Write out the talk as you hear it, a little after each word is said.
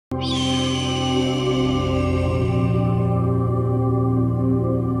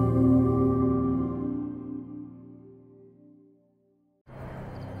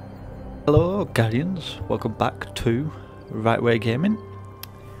Guardians, welcome back to Right Way Gaming.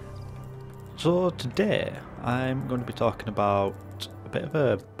 So today I'm going to be talking about a bit of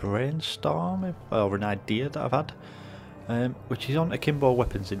a brainstorm or an idea that I've had, which is on Akimbo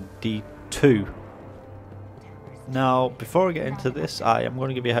weapons in D2. Now before I get into this, I am going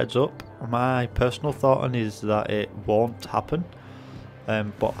to give you a heads up. My personal thought on is that it won't happen,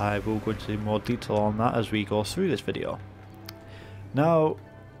 but I will go into more detail on that as we go through this video. Now,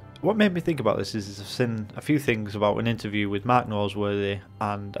 what made me think about this is I've seen a few things about an interview with Mark Noseworthy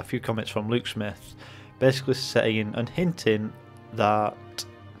and a few comments from Luke Smith, basically saying and hinting that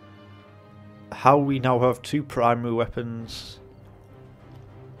how we now have two primary weapons,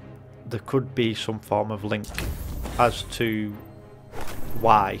 there could be some form of link as to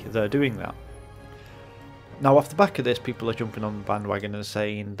why they're doing that. Now off the back of this, people are jumping on the bandwagon and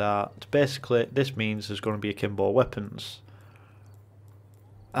saying that basically this means there's going to be Akimbo weapons.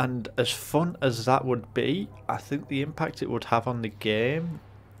 And as fun as that would be, I think the impact it would have on the game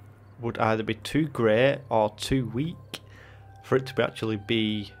would either be too great or too weak for it to actually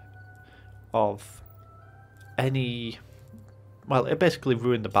be of any... Well, it basically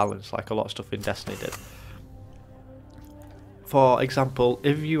ruined the balance like a lot of stuff in Destiny did. For example,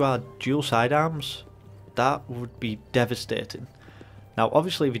 if you had dual sidearms, that would be devastating. Now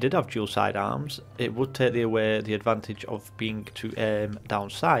obviously if you did have dual sidearms, it would take away the advantage of being to aim down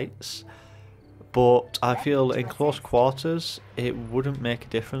sights, but I feel in close quarters it wouldn't make a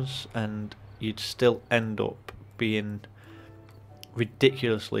difference and you'd still end up being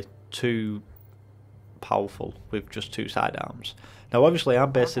ridiculously too powerful with just two sidearms. Now obviously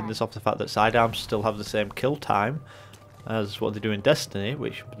I'm basing this off the fact that sidearms still have the same kill time as what they do in Destiny,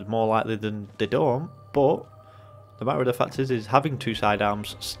 which is more likely than they don't, but the matter of the fact is having two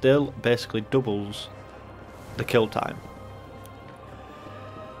sidearms still basically doubles the kill time.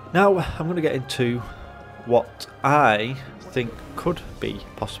 Now I'm going to get into what I think could be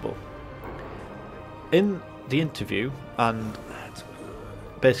possible. In the interview, and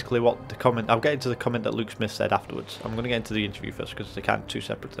basically what the comment, I'll get into the comment that Luke Smith said afterwards. I'm going to get into the interview first because they're kind of two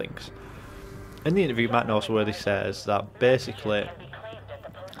separate things. In the interview, Matt Noseworthy says that basically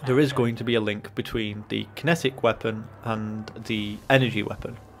there is going to be a link between the kinetic weapon and the energy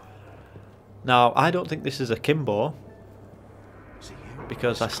weapon. Now, I don't think this is Akimbo,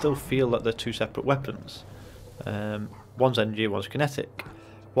 because I still feel that they're two separate weapons. One's energy, one's kinetic.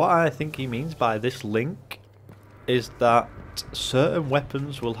 What I think he means by this link is that certain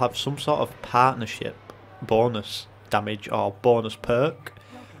weapons will have some sort of partnership bonus damage or bonus perk.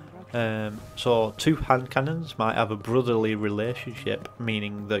 So two hand cannons might have a brotherly relationship,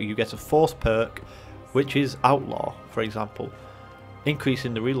 meaning that you get a fourth perk which is outlaw, for example,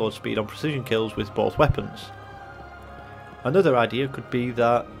 increasing the reload speed on precision kills with both weapons. Another idea could be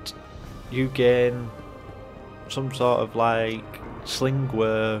that you gain some sort of like sling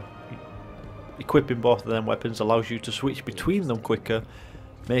where equipping both of them weapons allows you to switch between them quicker,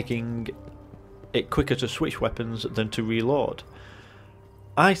 making it quicker to switch weapons than to reload.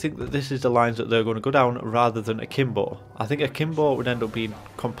 I think that this is the lines that they're going to go down rather than Akimbo. I think Akimbo would end up being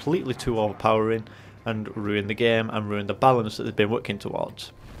completely too overpowering and ruin the game and ruin the balance that they've been working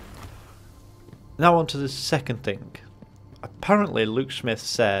towards. Now on to the second thing. Apparently Luke Smith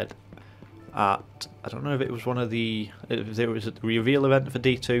said at, I don't know if it was one of the, if it was a reveal event for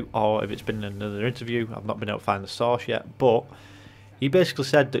D2 or if it's been in another interview, I've not been able to find the source yet, but he basically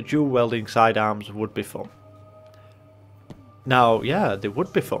said that dual welding sidearms would be fun. Now, yeah, they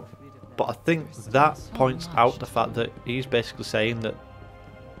would be fun, but I think that points out the fact that he's basically saying that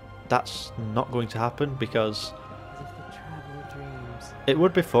that's not going to happen, because it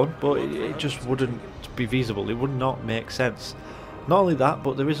would be fun, but it just wouldn't be feasible. It would not make sense. Not only that,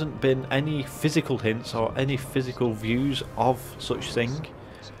 but there hasn't been any physical hints or any physical views of such thing.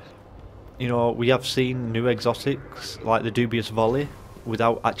 You know, we have seen new exotics like the dubious volley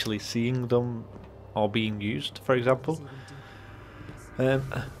without actually seeing them or being used, for example. And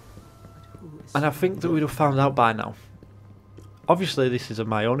I think that we'd have found out by now. Obviously this is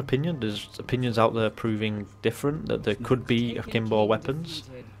my own opinion, there's opinions out there proving different, that there could be Akimbo weapons,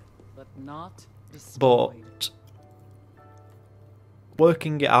 but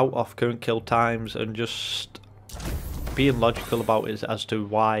working it out off current kill times and just being logical about it as to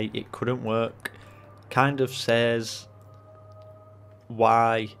why it couldn't work kind of says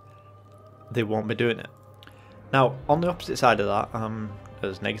why they won't be doing it. Now, on the opposite side of that,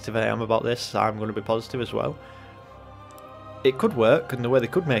 as negative I am about this, I'm going to be positive as well. It could work, and the way they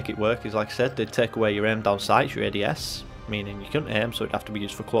could make it work is, like I said, they'd take away your aim down sights, your ADS, meaning you couldn't aim, so it'd have to be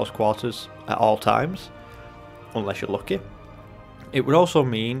used for close quarters at all times, unless you're lucky. It would also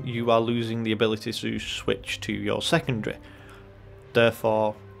mean you are losing the ability to switch to your secondary.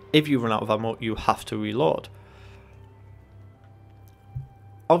 Therefore, if you run out of ammo, you have to reload.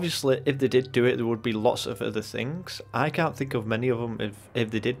 Obviously, if they did do it, there would be lots of other things. I can't think of many of them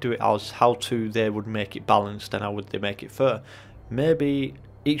if they did do it as how they would make it balanced and how would they make it fair. Maybe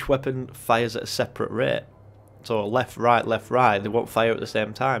each weapon fires at a separate rate. So left, right, they won't fire at the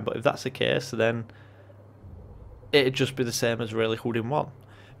same time. But if that's the case, then it'd just be the same as really holding one.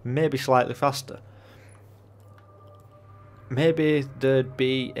 Maybe slightly faster. Maybe there'd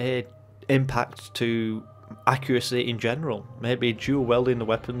be a impact to accuracy in general. Maybe dual welding the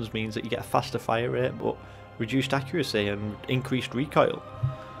weapons means that you get a faster fire rate but reduced accuracy and increased recoil.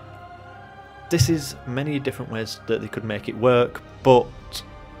 This is many different ways that they could make it work, but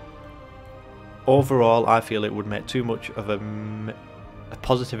overall I feel it would make too much of a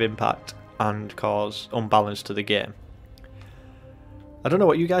positive impact and cause unbalance to the game. I don't know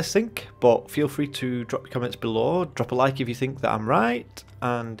what you guys think, but feel free to drop your comments below. Drop a like if you think that I'm right,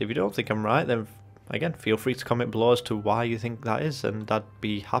 and if you don't think I'm right, then again, feel free to comment below as to why you think that is, and I'd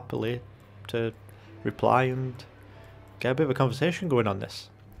be happily to reply and get a bit of a conversation going on this.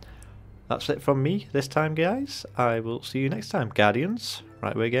 That's it from me this time, guys. I will see you next time. Guardians,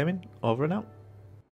 Right Way Gaming, over and out.